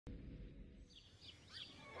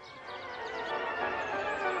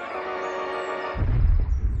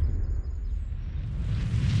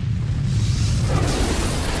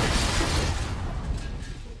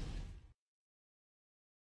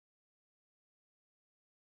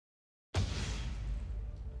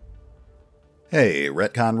Hey,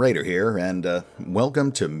 Retcon Raider here, and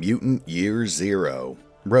welcome to Mutant Year Zero,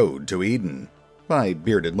 Road to Eden, by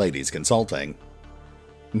Bearded Ladies Consulting.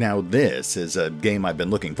 Now this is a game I've been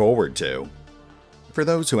looking forward to. For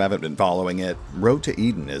those who haven't been following it, Road to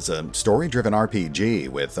Eden is a story-driven RPG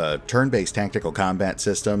with a turn-based tactical combat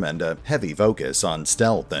system and a heavy focus on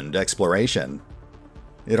stealth and exploration.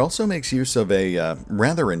 It also makes use of a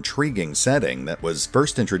rather intriguing setting that was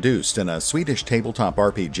first introduced in a Swedish tabletop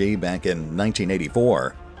RPG back in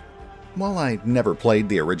 1984. While I never played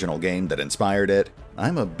the original game that inspired it,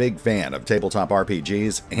 I'm a big fan of tabletop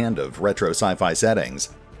RPGs and of retro sci-fi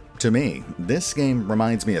settings. To me, this game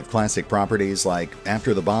reminds me of classic properties like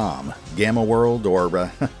After the Bomb, Gamma World,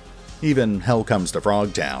 or even Hell Comes to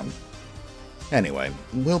Frogtown. Anyway,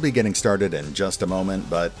 we'll be getting started in just a moment,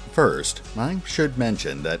 but first, I should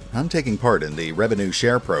mention that I'm taking part in the revenue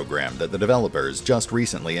share program that the developers just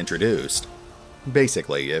recently introduced.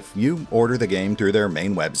 Basically, if you order the game through their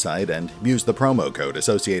main website and use the promo code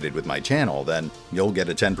associated with my channel, then you'll get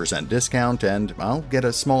a 10% discount and I'll get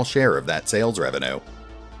a small share of that sales revenue.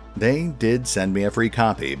 They did send me a free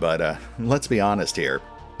copy, but let's be honest here.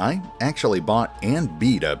 I actually bought and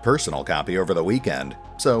beat a personal copy over the weekend,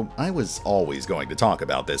 so I was always going to talk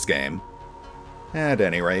about this game. At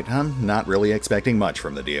any rate, I'm not really expecting much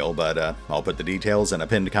from the deal, but I'll put the details in a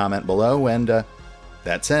pinned comment below, and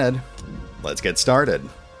that said, let's get started.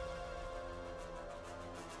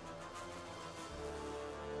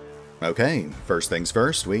 Okay, first things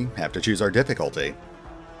first, we have to choose our difficulty.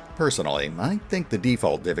 Personally, I think the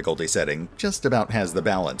default difficulty setting just about has the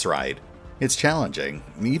balance right. It's challenging,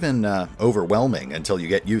 even overwhelming until you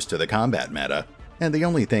get used to the combat meta, and the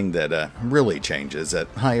only thing that really changes at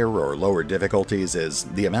higher or lower difficulties is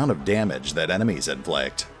the amount of damage that enemies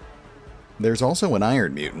inflict. There's also an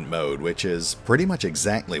Iron Mutant mode, which is pretty much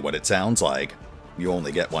exactly what it sounds like. You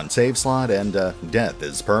only get one save slot and death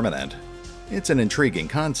is permanent. It's an intriguing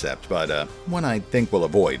concept, but one I think we'll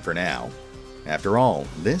avoid for now. After all,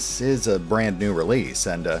 this is a brand new release,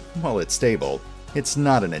 and while it's stable, it's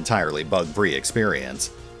not an entirely bug-free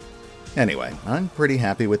experience. Anyway, I'm pretty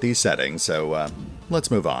happy with these settings, so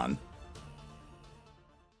let's move on.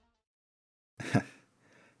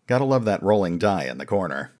 Gotta love that rolling die in the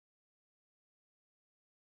corner.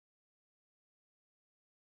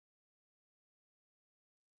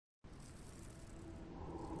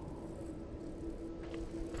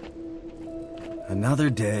 Another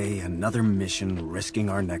day, another mission, risking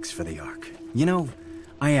our necks for the Ark. You know,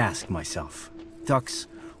 I ask myself, Dux,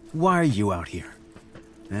 why are you out here?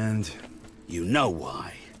 And... You know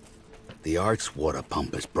why. The Ark's water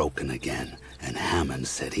pump is broken again, and Hammond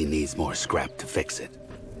said he needs more scrap to fix it.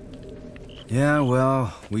 yeah,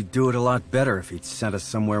 well, we'd do it a lot better if he'd sent us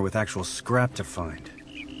somewhere with actual scrap to find.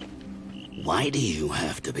 Why do you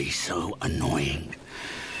have to be so annoying?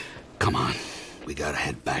 Come on, we gotta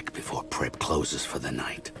head back before prep closes for the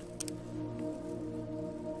night.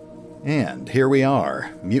 And here we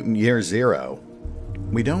are, Mutant Year Zero.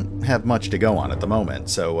 We don't have much to go on at the moment,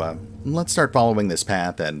 so let's start following this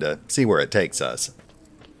path and see where it takes us.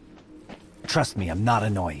 Trust me, I'm not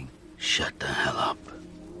annoying. Shut the hell up.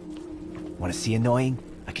 Want to see annoying?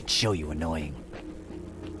 I can show you annoying.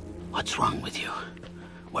 What's wrong with you?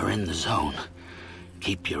 We're in the zone.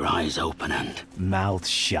 Keep your eyes open and... Mouth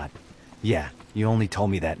shut. Yeah, you only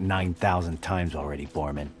told me that 9,000 times already,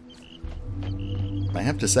 Borman. I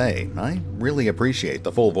have to say, I really appreciate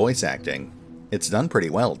the full voice acting. It's done pretty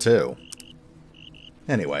well, too.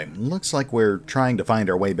 Anyway, looks like we're trying to find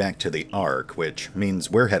our way back to the Ark, which means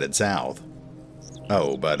we're headed south.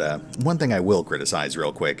 Oh, but one thing I will criticize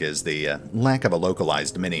real quick is the lack of a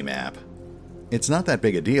localized mini-map. It's not that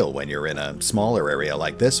big a deal when you're in a smaller area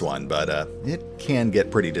like this one, but it can get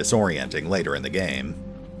pretty disorienting later in the game.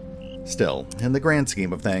 Still, in the grand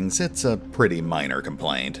scheme of things, it's a pretty minor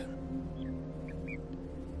complaint.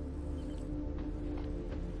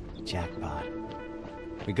 Jackpot.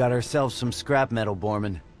 We got ourselves some scrap metal,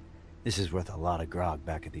 Borman. This is worth a lot of grog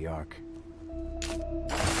back at the Ark.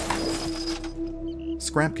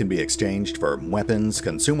 Scrap can be exchanged for weapons,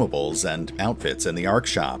 consumables, and outfits in the Ark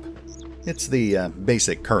shop. It's the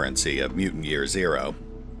basic currency of Mutant Year Zero.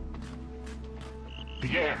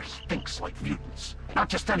 The air stinks like mutants. Not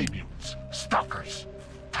just any mutants. Stalkers.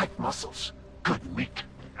 Tight muscles. Good meat.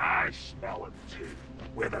 I smell it too.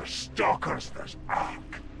 Where there's stalkers, there's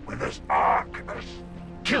Ark. Where there's Ark, there's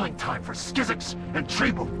killing time for Skizix and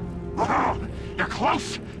Treble. Oh, you're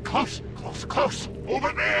close! Close! Close! Close!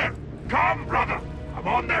 Over there! Come, brother! I'm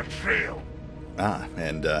on their trail! Ah,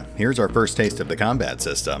 and here's our first taste of the combat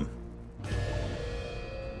system.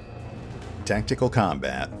 Tactical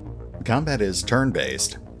combat. Combat is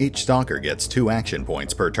turn-based. Each stalker gets 2 action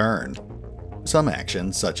points per turn. Some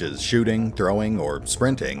actions, such as shooting, throwing, or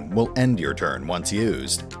sprinting, will end your turn once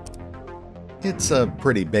used. It's a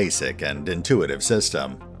pretty basic and intuitive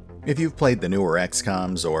system. If you've played the newer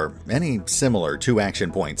XCOMs or any similar 2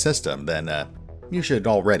 action point system, then you should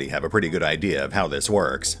already have a pretty good idea of how this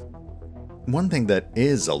works. One thing that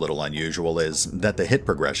is a little unusual is that the hit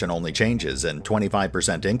progression only changes in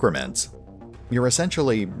 25% increments. You're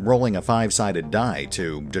essentially rolling a 5-sided die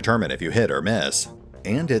to determine if you hit or miss,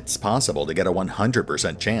 and it's possible to get a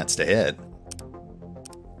 100% chance to hit.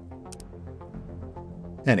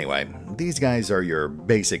 Anyway, these guys are your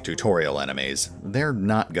basic tutorial enemies. They're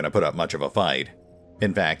not going to put up much of a fight.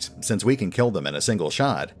 In fact, since we can kill them in a single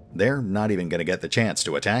shot, they're not even going to get the chance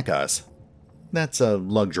to attack us. That's a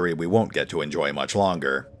luxury we won't get to enjoy much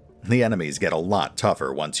longer. The enemies get a lot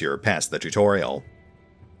tougher once you're past the tutorial.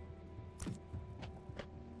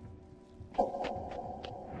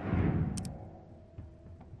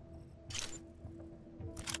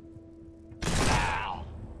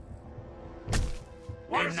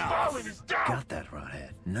 Got that,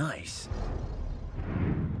 Rodhead. Nice.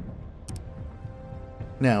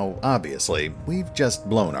 Now, obviously, we've just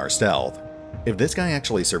blown our stealth. If this guy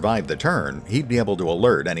actually survived the turn, he'd be able to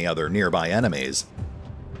alert any other nearby enemies.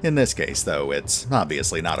 In this case, though, it's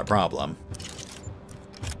obviously not a problem.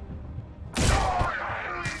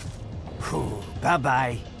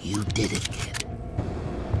 Bye-bye. You did it, kid.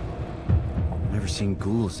 Never seen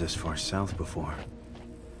ghouls this far south before.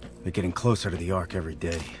 They're getting closer to the Ark every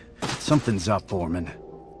day. Something's up, Borman.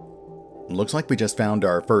 Looks like we just found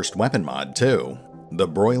our first weapon mod, too. The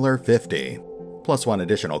Broiler 50. Plus 1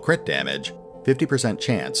 additional crit damage, 50%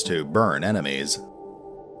 chance to burn enemies.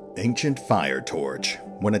 Ancient Fire Torch.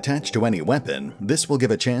 When attached to any weapon, this will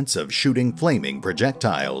give a chance of shooting flaming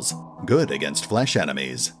projectiles. Good against flesh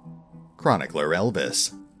enemies. Chronicler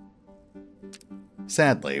Elvis.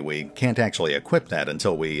 Sadly, we can't actually equip that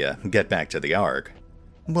until we get back to the Ark.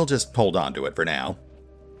 We'll just hold on to it for now.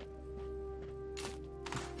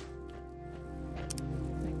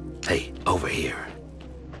 Hey, over here.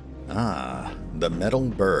 Ah, the Metal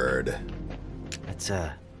Bird.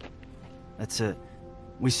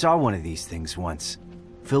 We saw one of these things once.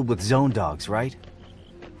 Filled with zone dogs, right?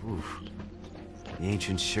 Oof. The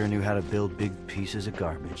ancients sure knew how to build big pieces of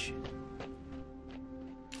garbage.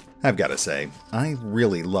 I've gotta say, I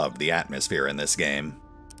really love the atmosphere in this game.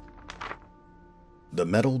 The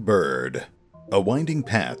Metal Bird. A winding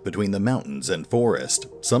path between the mountains and forest,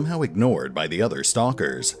 somehow ignored by the other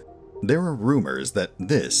stalkers. There are rumors that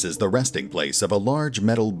this is the resting place of a large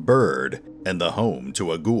metal bird and the home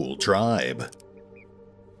to a ghoul tribe.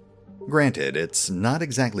 Granted, it's not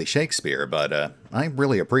exactly Shakespeare, but I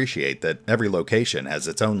really appreciate that every location has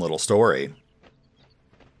its own little story.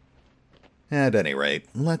 At any rate,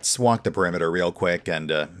 let's walk the perimeter real quick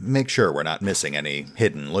and make sure we're not missing any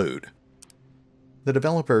hidden loot. The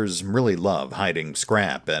developers really love hiding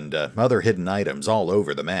scrap and other hidden items all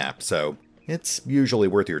over the map, so it's usually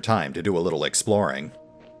worth your time to do a little exploring.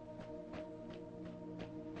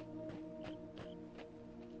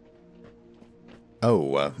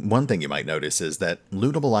 Oh, one thing you might notice is that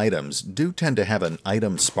lootable items do tend to have an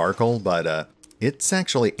item sparkle, but it's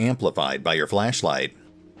actually amplified by your flashlight.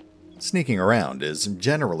 Sneaking around is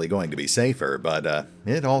generally going to be safer, but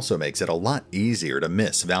it also makes it a lot easier to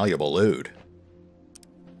miss valuable loot.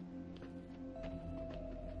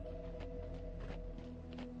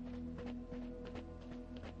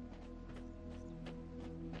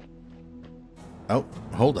 Oh,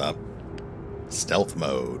 hold up. Stealth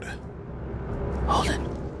mode. Hold it.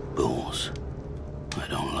 Ghouls. I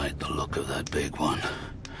don't like the look of that big one.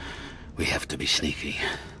 We have to be sneaky.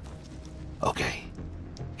 Okay,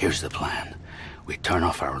 here's the plan. We turn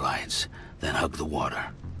off our lights, then hug the water.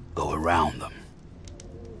 Go around them.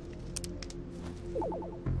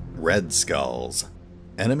 Red Skulls.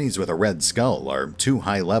 Enemies with a red skull are too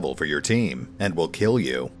high level for your team and will kill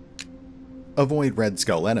you. Avoid Red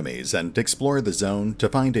Skull enemies and explore the zone to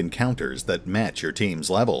find encounters that match your team's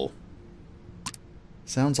level.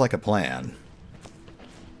 Sounds like a plan.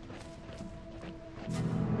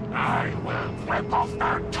 I will rip off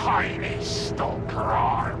their tiny stalker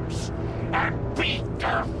arms and beat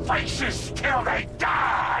their faces till they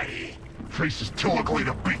die! Faces too ugly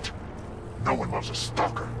to beat. No one loves a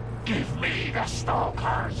stalker. Give me the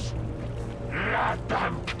stalkers. Let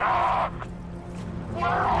them come. Where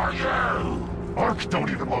are you? Ark don't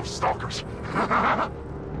even love stalkers.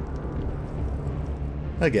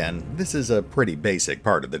 Again, this is a pretty basic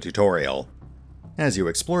part of the tutorial. As you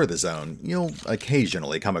explore the zone, you'll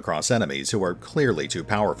occasionally come across enemies who are clearly too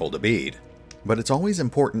powerful to beat. But it's always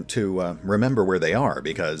important to remember where they are,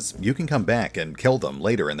 because you can come back and kill them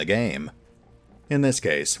later in the game. In this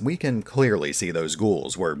case, we can clearly see those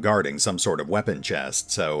ghouls were guarding some sort of weapon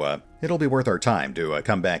chest, so it'll be worth our time to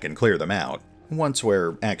come back and clear them out, once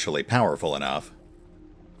we're actually powerful enough.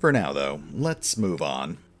 For now, though, let's move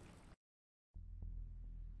on.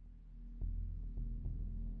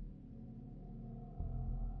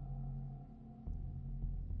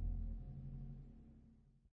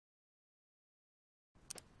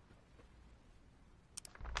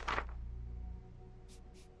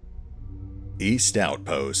 East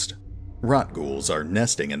Outpost. Rot ghouls are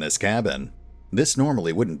nesting in this cabin. This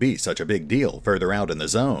normally wouldn't be such a big deal further out in the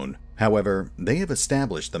zone. However, they have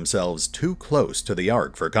established themselves too close to the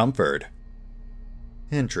Ark for comfort.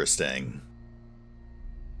 Interesting.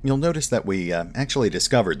 You'll notice that we actually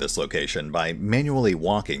discovered this location by manually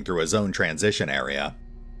walking through a zone transition area.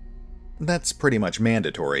 That's pretty much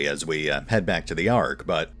mandatory as we head back to the Ark,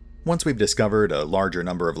 but once we've discovered a larger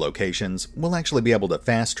number of locations, we'll actually be able to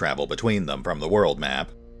fast travel between them from the world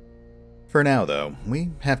map. For now, though,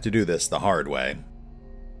 we have to do this the hard way.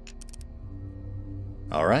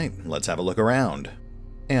 Alright, let's have a look around.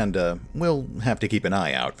 And, we'll have to keep an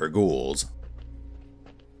eye out for ghouls.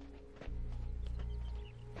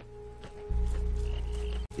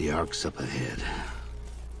 The Ark's up ahead.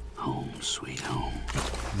 Home, sweet home.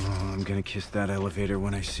 Oh, I'm gonna kiss that elevator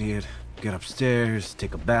when I see it. Get upstairs,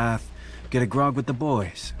 take a bath, get a grog with the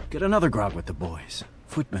boys, get another grog with the boys,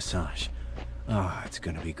 foot massage. Ah, it's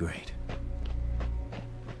gonna be great.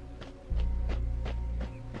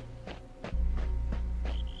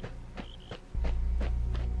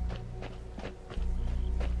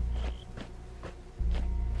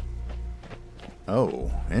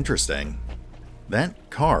 Oh, interesting.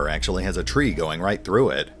 That car actually has a tree going right through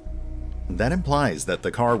it. That implies that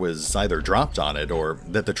the car was either dropped on it or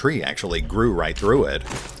that the tree actually grew right through it.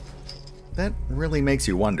 That really makes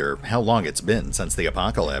you wonder how long it's been since the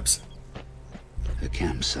apocalypse. A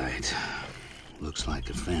campsite. Looks like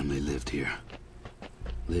a family lived here.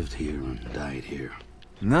 Lived here and died here.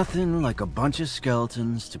 Nothing like a bunch of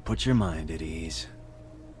skeletons to put your mind at ease.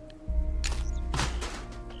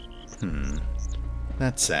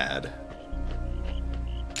 That's sad.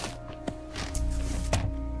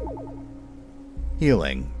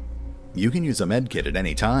 Healing. You can use a medkit at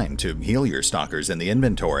any time to heal your stalkers in the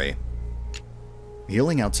inventory.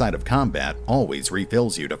 Healing outside of combat always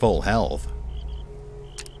refills you to full health.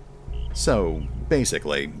 So,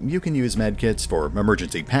 basically, you can use medkits for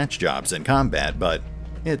emergency patch jobs in combat, but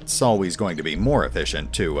it's always going to be more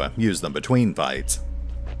efficient to use them between fights.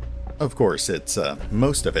 Of course, it's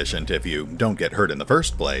most efficient if you don't get hurt in the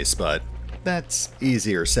first place, but that's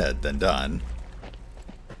easier said than done.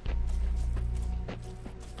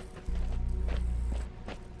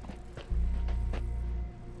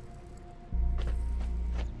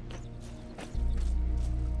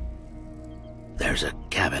 There's a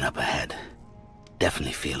cabin up ahead.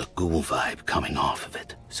 Definitely feel a ghoul vibe coming off of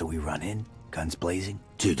it. So we run in, guns blazing?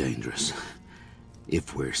 Too dangerous.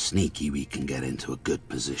 If we're sneaky, we can get into a good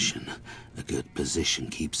position. A good position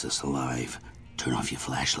keeps us alive. Turn off your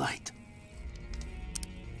flashlight.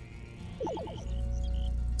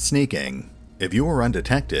 Sneaking. If you are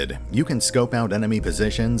undetected, you can scope out enemy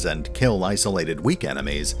positions and kill isolated weak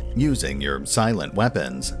enemies using your silent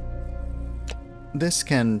weapons. This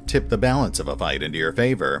can tip the balance of a fight into your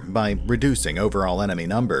favor by reducing overall enemy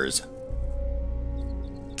numbers.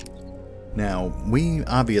 Now, we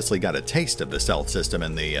obviously got a taste of the stealth system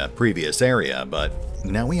in the previous area, but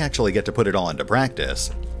now we actually get to put it all into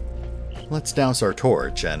practice. Let's douse our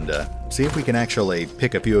torch and see if we can actually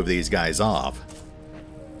pick a few of these guys off.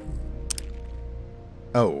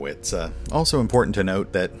 Oh, it's also important to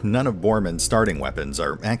note that none of Borman's starting weapons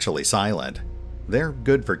are actually silent. They're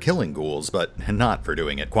good for killing ghouls, but not for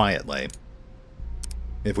doing it quietly.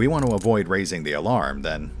 If we want to avoid raising the alarm,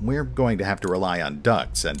 then we're going to have to rely on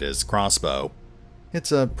Dux and his crossbow.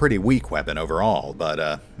 It's a pretty weak weapon overall,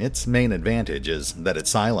 but its main advantage is that it's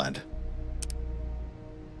silent.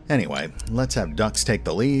 Anyway, let's have Dux take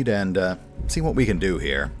the lead and see what we can do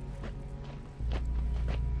here.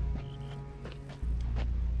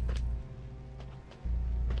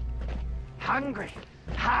 Hungry!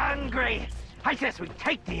 Hungry! I says we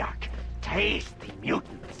take the Ark. Tasty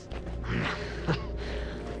mutants.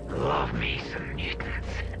 Love me some mutants.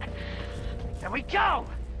 There we go!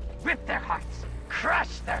 Rip their hearts.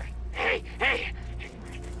 Crush their... Hey! You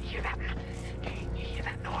hear that? You hear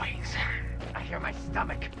that noise? I hear my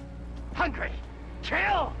stomach. Hungry!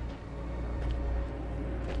 Kill!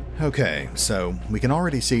 Okay, so we can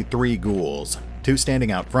already see 3 ghouls, 2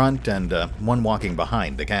 standing out front and 1 walking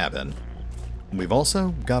behind the cabin. We've also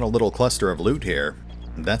got a little cluster of loot here.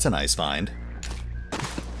 That's a nice find.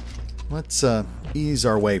 Let's ease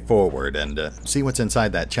our way forward and see what's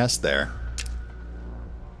inside that chest there.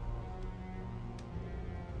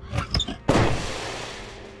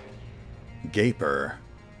 Gaper.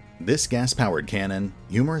 This gas-powered cannon,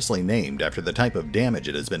 humorously named after the type of damage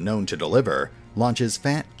it has been known to deliver, launches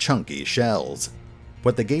fat, chunky shells.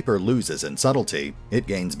 What the Gaper loses in subtlety, it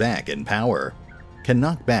gains back in power. Can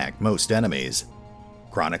knock back most enemies.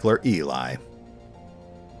 Chronicler Eli.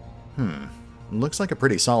 Looks like a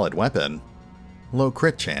pretty solid weapon. Low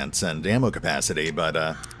crit chance and ammo capacity,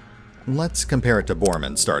 but let's compare it to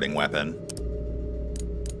Borman's starting weapon.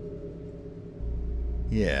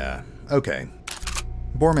 Yeah, okay.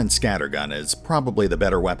 Borman's scattergun is probably the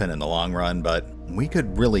better weapon in the long run, but we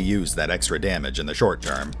could really use that extra damage in the short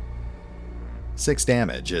term. 6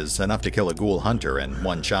 damage is enough to kill a ghoul hunter in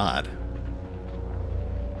one shot.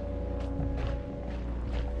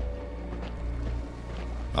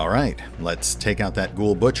 Alright, let's take out that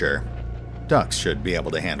ghoul butcher. Ducks should be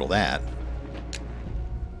able to handle that.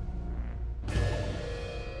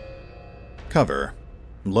 Cover.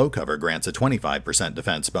 Low cover grants a 25%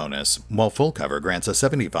 defense bonus, while full cover grants a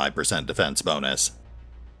 75% defense bonus.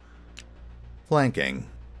 Flanking.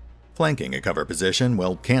 Flanking a cover position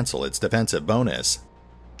will cancel its defensive bonus.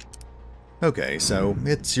 Okay, so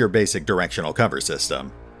it's your basic directional cover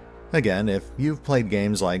system. Again, if you've played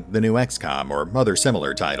games like the new XCOM or other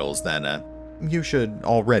similar titles, then you should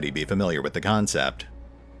already be familiar with the concept.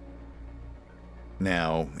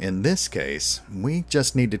 Now, in this case, we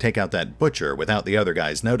just need to take out that butcher without the other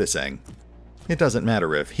guys noticing. It doesn't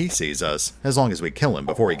matter if he sees us, as long as we kill him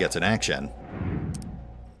before he gets in action.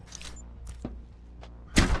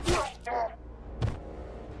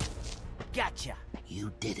 Gotcha!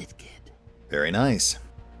 You did it, kid. Very nice.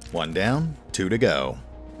 1 down, 2 to go.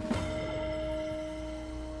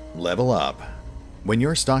 Level up. When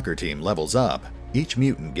your stalker team levels up, each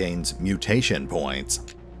mutant gains mutation points.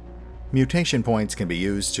 Mutation points can be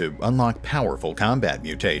used to unlock powerful combat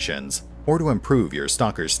mutations, or to improve your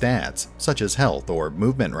stalker's stats, such as health or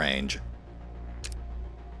movement range.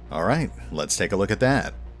 Alright, let's take a look at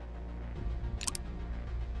that.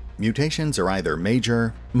 Mutations are either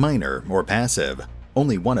major, minor, or passive.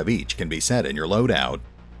 Only one of each can be set in your loadout.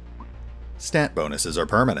 Stat bonuses are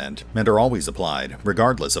permanent, and are always applied,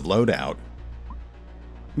 regardless of loadout.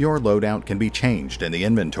 Your loadout can be changed in the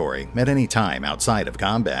inventory at any time outside of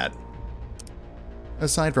combat.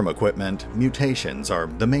 Aside from equipment, mutations are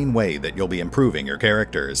the main way that you'll be improving your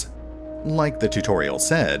characters. Like the tutorial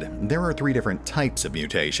said, there are 3 different types of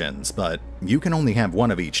mutations, but you can only have one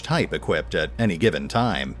of each type equipped at any given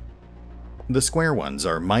time. The square ones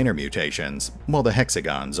are minor mutations, while the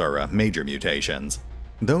hexagons are major mutations.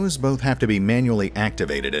 Those both have to be manually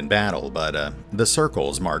activated in battle, but the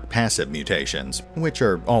circles mark passive mutations, which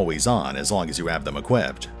are always on as long as you have them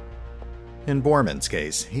equipped. In Borman's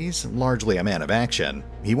case, he's largely a man of action.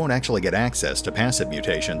 He won't actually get access to passive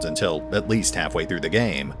mutations until at least halfway through the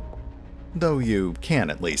game. Though you can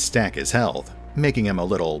at least stack his health, making him a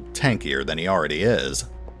little tankier than he already is.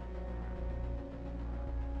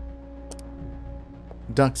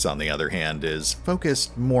 Dux, on the other hand, is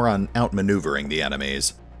focused more on outmaneuvering the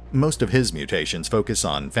enemies. Most of his mutations focus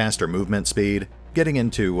on faster movement speed, getting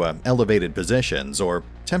into elevated positions, or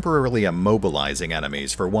temporarily immobilizing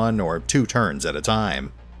enemies for 1 or 2 turns at a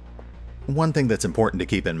time. One thing that's important to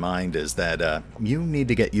keep in mind is that you need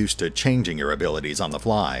to get used to changing your abilities on the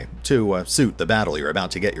fly to suit the battle you're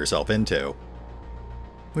about to get yourself into.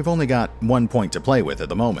 We've only got 1 point to play with at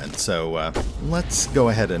the moment, so let's go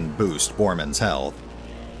ahead and boost Borman's health.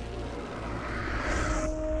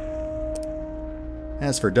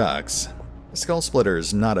 As for Dux, Skull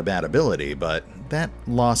Splitter's not a bad ability, but that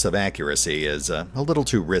loss of accuracy is a little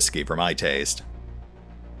too risky for my taste.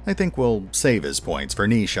 I think we'll save his points for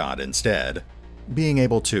Knee Shot instead. Being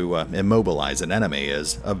able to immobilize an enemy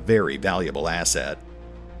is a very valuable asset.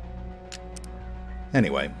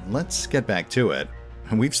 Anyway, let's get back to it.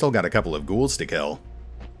 We've still got a couple of ghouls to kill.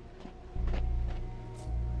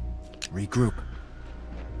 Regroup.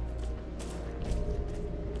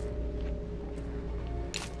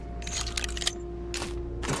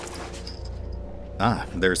 Ah,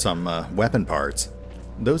 there's some weapon parts.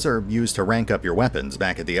 Those are used to rank up your weapons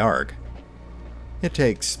back at the Ark. It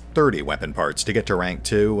takes 30 weapon parts to get to rank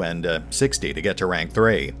 2 and 60 to get to rank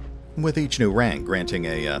 3, with each new rank granting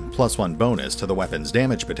a +1 bonus to the weapon's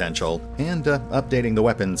damage potential and updating the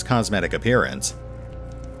weapon's cosmetic appearance.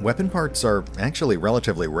 Weapon parts are actually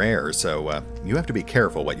relatively rare, so you have to be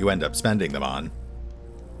careful what you end up spending them on.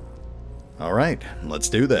 Alright, let's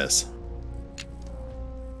do this.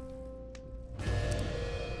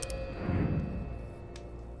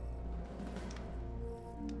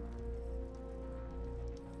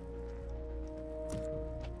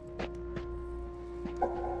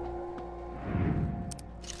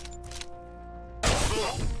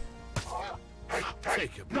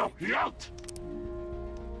 Take him. No, he out!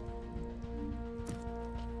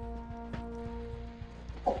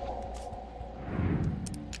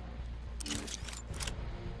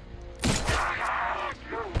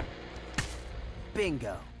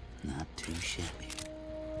 Bingo. Not too shabby.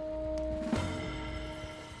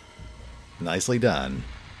 Nicely done.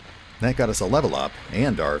 That got us a level up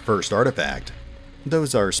and our first artifact.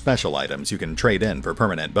 Those are special items you can trade in for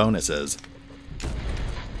permanent bonuses.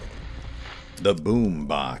 The Boom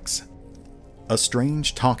Box. A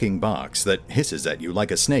strange talking box that hisses at you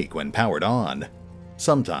like a snake when powered on.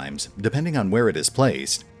 Sometimes, depending on where it is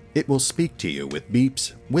placed, it will speak to you with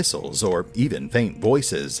beeps, whistles, or even faint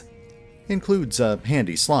voices. Includes a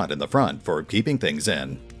handy slot in the front for keeping things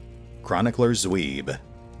in. Chronicler Zweeb.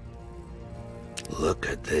 Look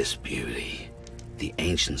at this beauty. The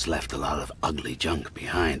ancients left a lot of ugly junk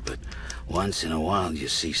behind, but once in a while you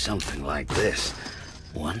see something like this.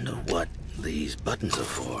 Wonder what these buttons are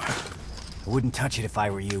for. I wouldn't touch it if I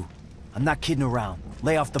were you. I'm not kidding around.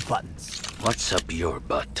 Lay off the buttons. What's up your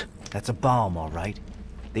butt? That's a bomb, all right.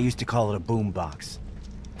 They used to call it a boom box.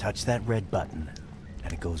 Touch that red button,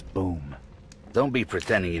 and it goes boom. Don't be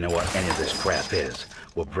pretending you know what any of this crap is.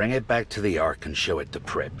 We'll bring it back to the Ark and show it to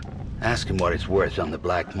Prip. Ask him what it's worth on the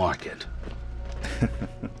black market.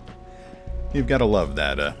 You've got to love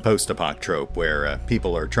that post-apoc trope where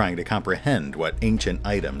people are trying to comprehend what ancient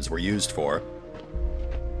items were used for.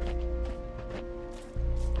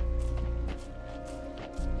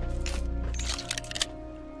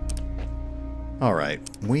 Alright,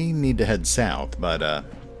 we need to head south, but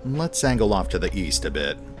let's angle off to the east a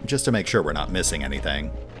bit, just to make sure we're not missing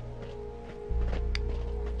anything.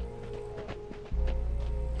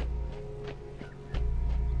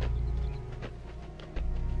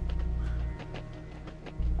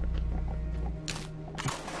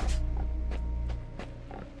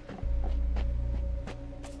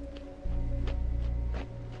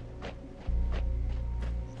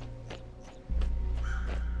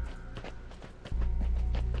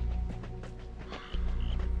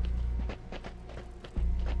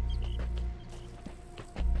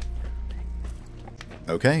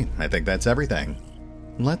 Okay, I think that's everything.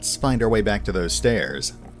 Let's find our way back to those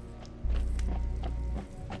stairs.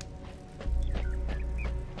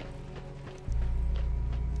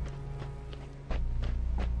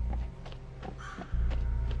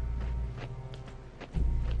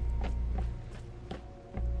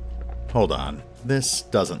 Hold on, this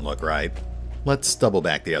doesn't look right. Let's double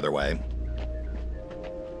back the other way.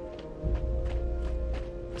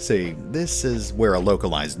 See, this is where a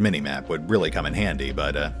localized minimap would really come in handy,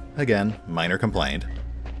 but again, minor complaint.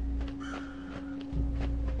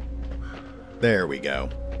 There we go.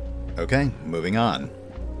 Okay, moving on.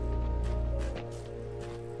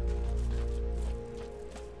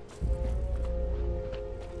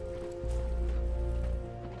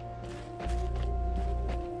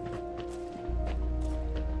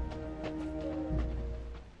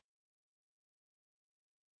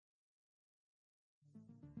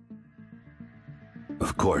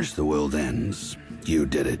 Of course the world ends. You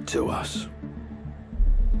did it to us.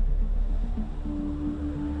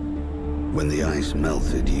 When the ice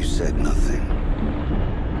melted, you said nothing.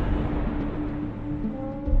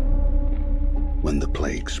 When the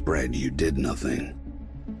plague spread, you did nothing.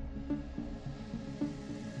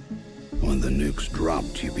 When the nukes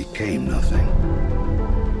dropped, you became nothing.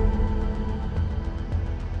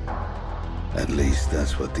 At least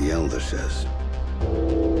that's what the Elder says.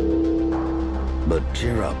 But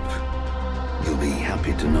cheer up. You'll be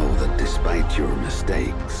happy to know that despite your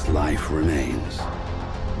mistakes, life remains.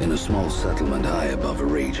 In a small settlement high above a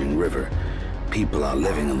raging river, people are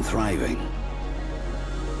living and thriving.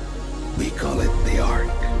 We call it the Ark.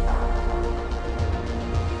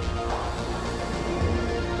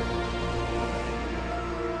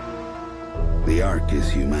 The Ark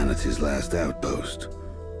is humanity's last outpost,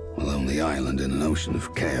 a lonely island in an ocean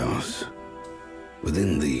of chaos.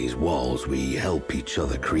 Within these walls, we help each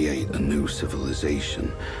other create a new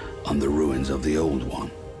civilization on the ruins of the old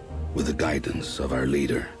one, with the guidance of our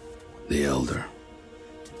leader, the Elder.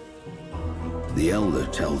 The Elder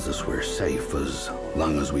tells us we're safe as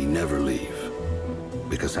long as we never leave,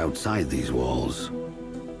 because outside these walls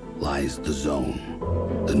lies the Zone,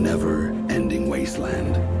 the never-ending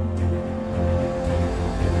wasteland.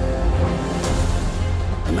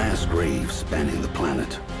 A mass grave spanning the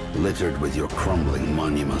planet, littered with your crumbling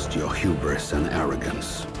monuments to your hubris and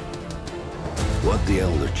arrogance. What the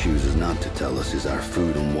Elder chooses not to tell us is our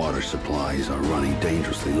food and water supplies are running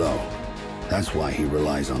dangerously low, That's why he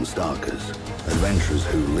relies on stalkers, adventurers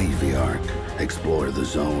who leave the Ark, explore the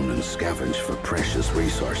zone, and scavenge for precious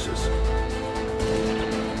resources.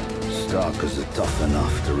 Stalkers are tough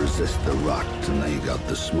enough to resist the rot, and they got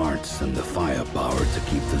the smarts and the firepower to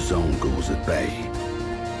keep the zone ghouls at bay.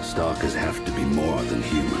 Stalkers have to be more than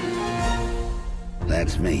human.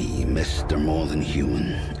 That's me, Mr. More Than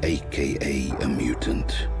Human, aka a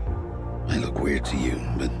mutant. I look weird to you,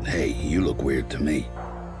 but hey, you look weird to me.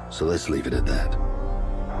 So let's leave it at that.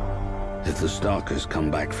 If the Stalkers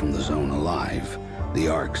come back from the zone alive, the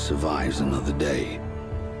Ark survives another day.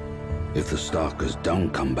 If the Stalkers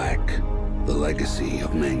don't come back, the legacy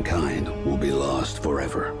of mankind will be lost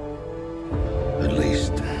forever. At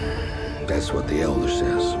least, that's what the Elder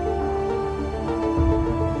says.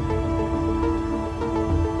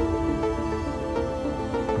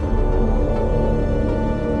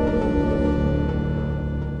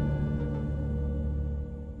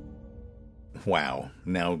 Wow,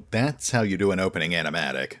 now that's how you do an opening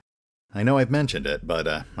animatic. I know I've mentioned it, but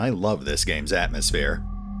I love this game's atmosphere.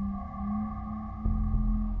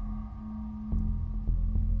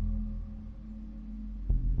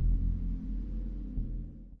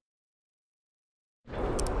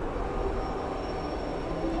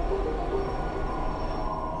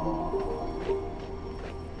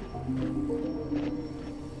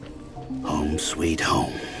 Home sweet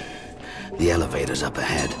home. The elevator's up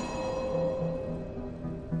ahead.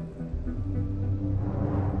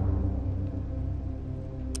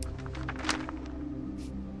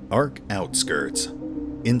 Ark outskirts.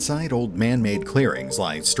 Inside old man-made clearings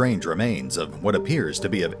lie strange remains of what appears to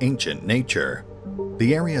be of ancient nature.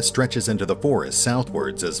 The area stretches into the forest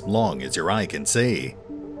southwards as long as your eye can see.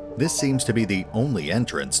 This seems to be the only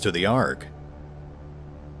entrance to the Ark.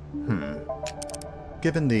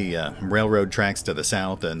 Given the railroad tracks to the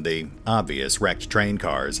south and the obvious wrecked train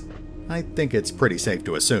cars, I think it's pretty safe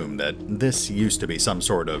to assume that this used to be some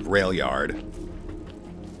sort of rail yard.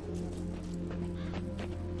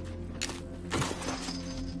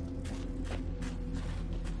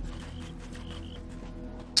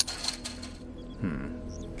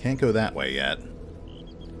 Can't go that way yet.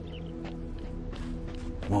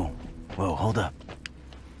 Whoa, hold up.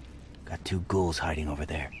 Got two ghouls hiding over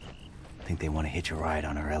there. Think they want to hitch a ride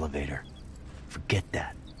on our elevator. Forget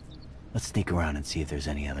that. Let's sneak around and see if there's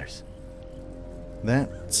any others.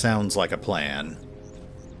 That sounds like a plan.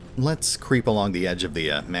 Let's creep along the edge of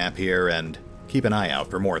the map here and keep an eye out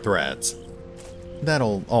for more threats.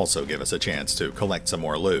 That'll also give us a chance to collect some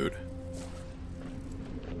more loot.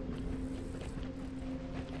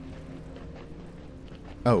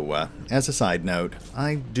 Oh, as a side note,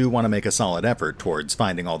 I do want to make a solid effort towards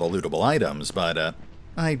finding all the lootable items, but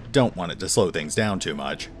I don't want it to slow things down too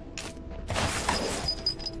much.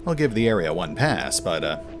 I'll give the area one pass,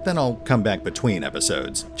 but then I'll come back between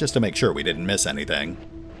episodes, just to make sure we didn't miss anything.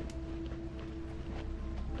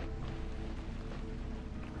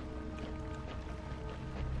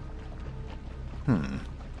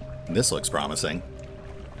 This looks promising.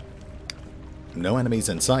 No enemies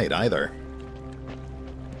in sight either.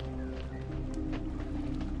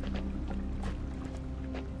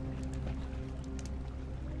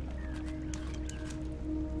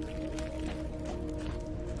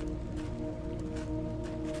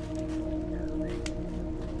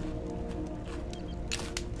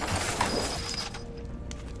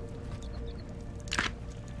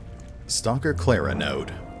 Stalker Clara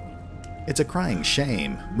note. It's a crying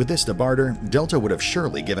shame. With this to barter, Delta would have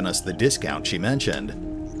surely given us the discount she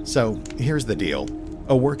mentioned. So, here's the deal.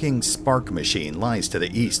 A working spark machine lies to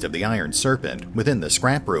the east of the Iron Serpent, within the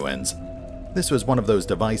scrap ruins. This was one of those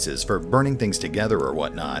devices for burning things together or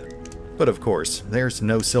whatnot. But of course, there's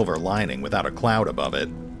no silver lining without a cloud above it.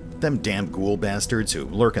 Them damn ghoul bastards who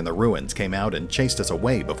lurk in the ruins came out and chased us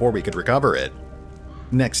away before we could recover it.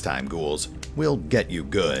 Next time, ghouls, we'll get you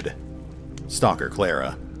good. Stalker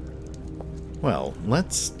Clara. Well,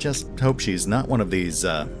 let's just hope she's not one of these,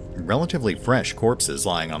 relatively fresh corpses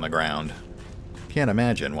lying on the ground. Can't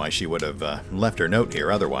imagine why she would have left her note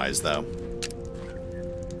here otherwise, though.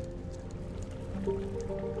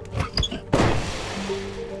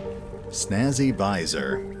 Snazzy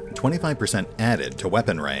Visor. 25% added to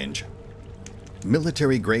weapon range.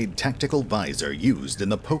 Military-grade tactical visor used in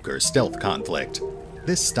the poker stealth conflict.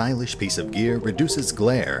 This stylish piece of gear reduces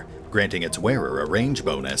glare, granting its wearer a range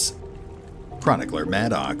bonus. Chronicler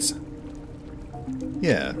Maddox.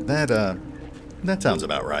 Yeah, that sounds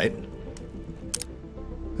about right.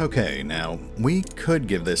 Okay, now, we could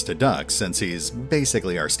give this to Dux since he's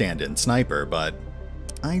basically our stand-in sniper, but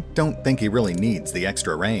I don't think he really needs the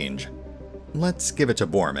extra range. Let's give it to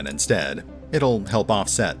Borman instead. It'll help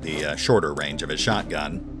offset the shorter range of his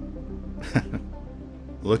shotgun.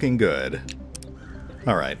 Looking good.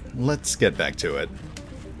 Alright, let's get back to it.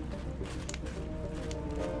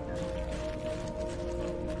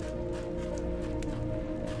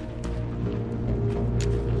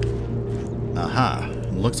 Aha,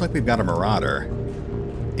 looks like we've got a marauder.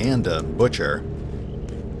 And a butcher.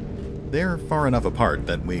 They're far enough apart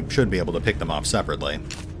that we should be able to pick them off separately.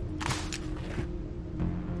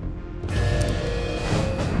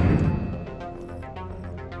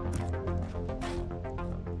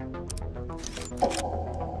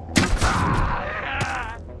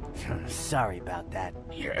 Sorry about that.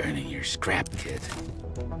 You're earning your scrap, kid.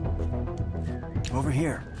 Over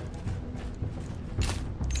here.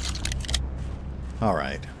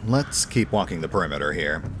 Alright, let's keep walking the perimeter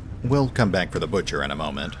here. We'll come back for the butcher in a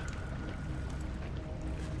moment.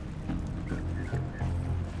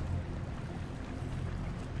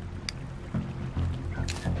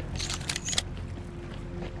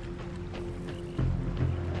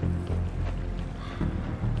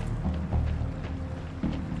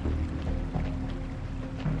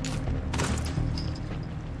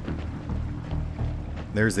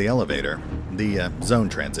 There's the elevator. The zone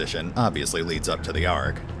transition obviously leads up to the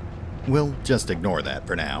Ark. We'll just ignore that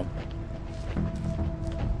for now.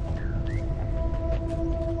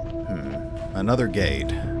 Another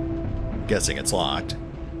gate. Guessing it's locked.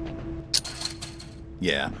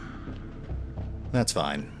 Yeah. That's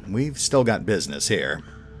fine. We've still got business here.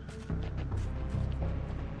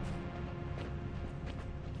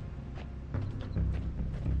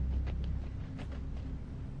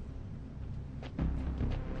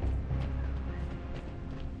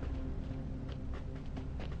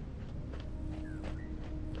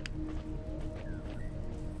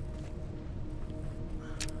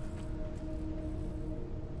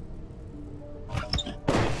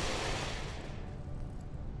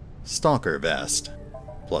 Stalker Vest.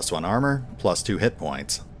 +1 armor, +2 hit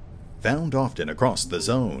points. Found often across the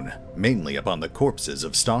zone, mainly upon the corpses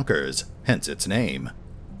of stalkers, hence its name.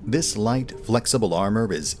 This light, flexible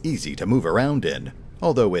armor is easy to move around in,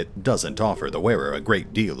 although it doesn't offer the wearer a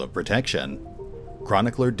great deal of protection.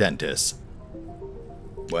 Chronicler Dentis.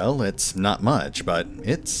 Well, it's not much, but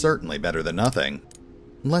it's certainly better than nothing.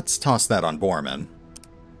 Let's toss that on Borman.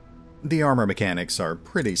 The armor mechanics are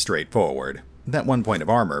pretty straightforward. That 1 point of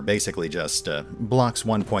armor basically just blocks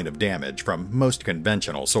 1 point of damage from most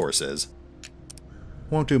conventional sources.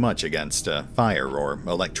 Won't do much against fire or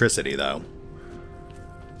electricity, though.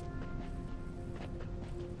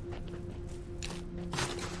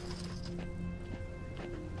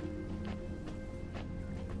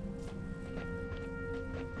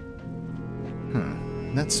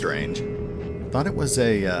 That's strange. Thought it was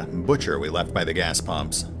a butcher we left by the gas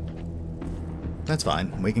pumps. That's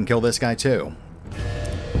fine. We can kill this guy too.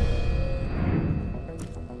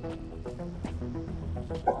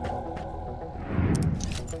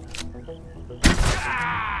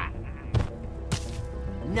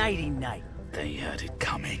 Nighty-night. They had it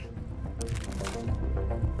coming.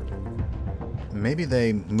 Maybe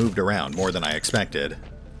they moved around more than I expected.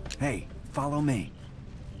 Hey, follow me.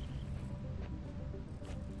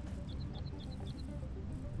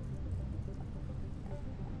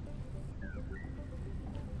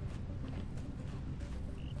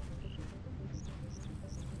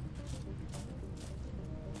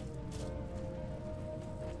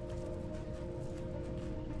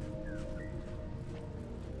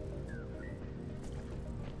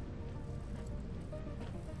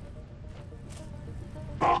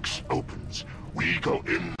 Box opens. We go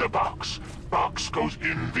in the box. Box goes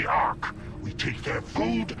in the Ark. We take their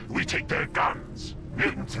food, we take their guns.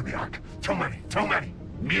 Mutants in the Ark. Too many, too many.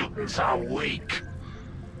 Mutants are weak.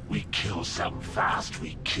 We kill some fast,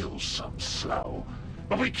 we kill some slow.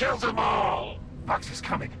 But we kill them all. Box is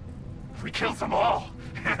coming. We kill them all.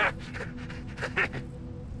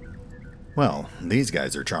 Well, these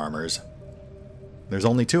guys are charmers. There's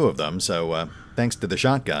only 2 of them, so thanks to the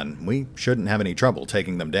shotgun, we shouldn't have any trouble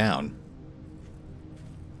taking them down.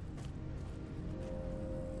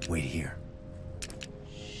 Wait here.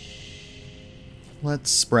 Let's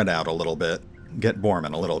spread out a little bit. Get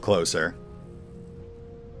Borman a little closer.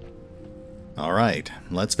 Alright,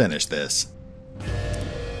 let's finish this.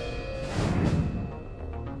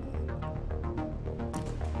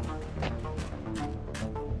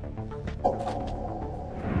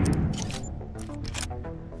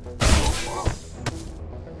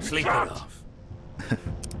 Sleep it off.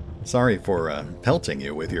 Sorry for pelting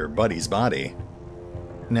you with your buddy's body.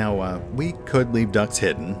 Now, we could leave ducks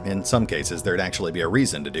hidden. In some cases, there'd actually be a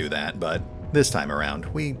reason to do that, but this time around,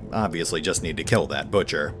 we obviously just need to kill that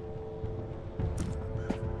butcher.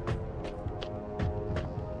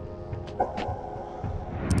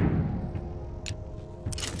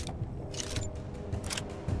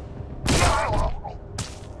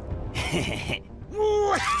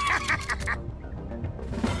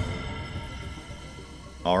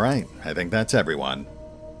 Alright, I think that's everyone.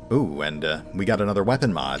 Ooh, and we got another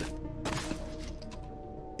weapon mod.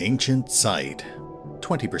 Ancient Sight.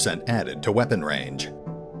 20% added to weapon range.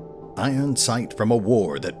 Iron sight from a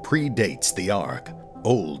war that predates the Ark.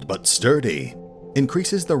 Old but sturdy.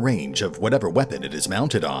 Increases the range of whatever weapon it is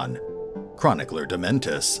mounted on. Chronicler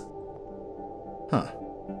Dementis. Huh.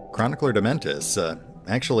 Chronicler Dementis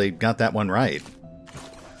actually got that one right.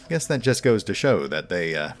 Guess that just goes to show that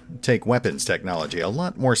they take weapons technology a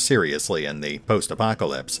lot more seriously in the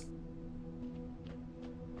post-apocalypse.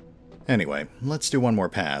 Anyway, let's do one more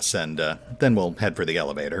pass, and then we'll head for the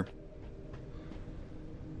elevator.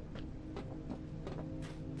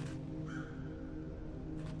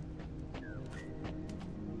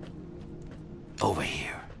 Over here.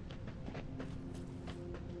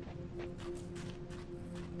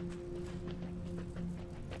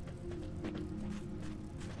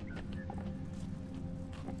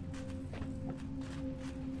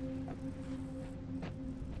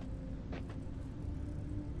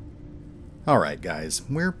 Alright guys,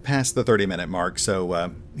 we're past the 30-minute mark,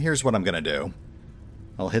 so here's what I'm gonna do.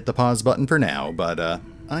 I'll hit the pause button for now, but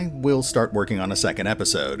I will start working on a second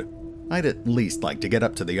episode. I'd at least like to get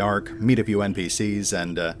up to the Ark, meet a few NPCs,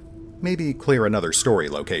 and maybe clear another story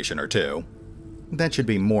location or two. That should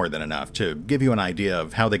be more than enough to give you an idea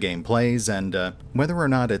of how the game plays and whether or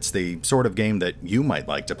not it's the sort of game that you might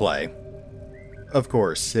like to play. Of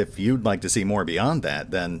course, if you'd like to see more beyond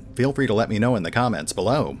that, then feel free to let me know in the comments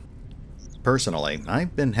below. Personally,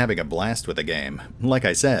 I've been having a blast with the game. Like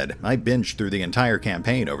I said, I binged through the entire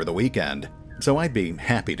campaign over the weekend, so I'd be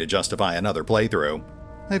happy to justify another playthrough.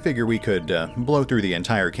 I figure we could blow through the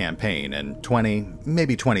entire campaign in 20,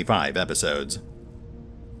 maybe 25 episodes.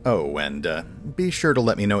 Oh, and be sure to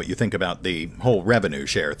let me know what you think about the whole revenue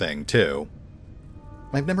share thing, too.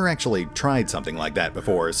 I've never actually tried something like that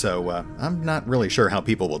before, so I'm not really sure how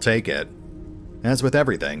people will take it. As with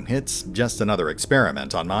everything, it's just another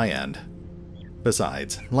experiment on my end.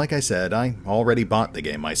 Besides, like I said, I already bought the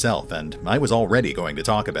game myself, and I was already going to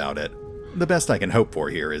talk about it. The best I can hope for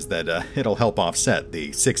here is that it'll help offset the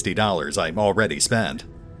 $60 I already spent.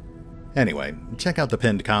 Anyway, check out the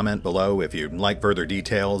pinned comment below if you'd like further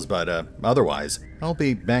details, but otherwise, I'll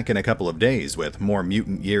be back in a couple of days with more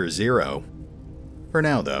Mutant Year Zero. For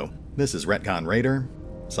now, though, this is Retcon Raider,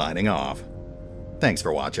 signing off. Thanks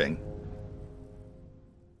for watching.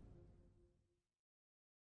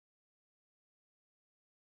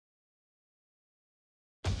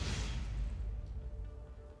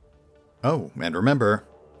 Oh, and remember,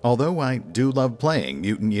 although I do love playing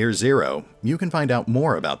Mutant Year Zero, you can find out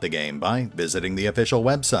more about the game by visiting the official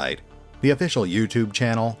website, the official YouTube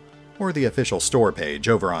channel, or the official store page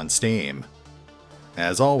over on Steam.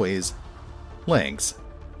 As always, links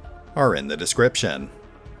are in the description.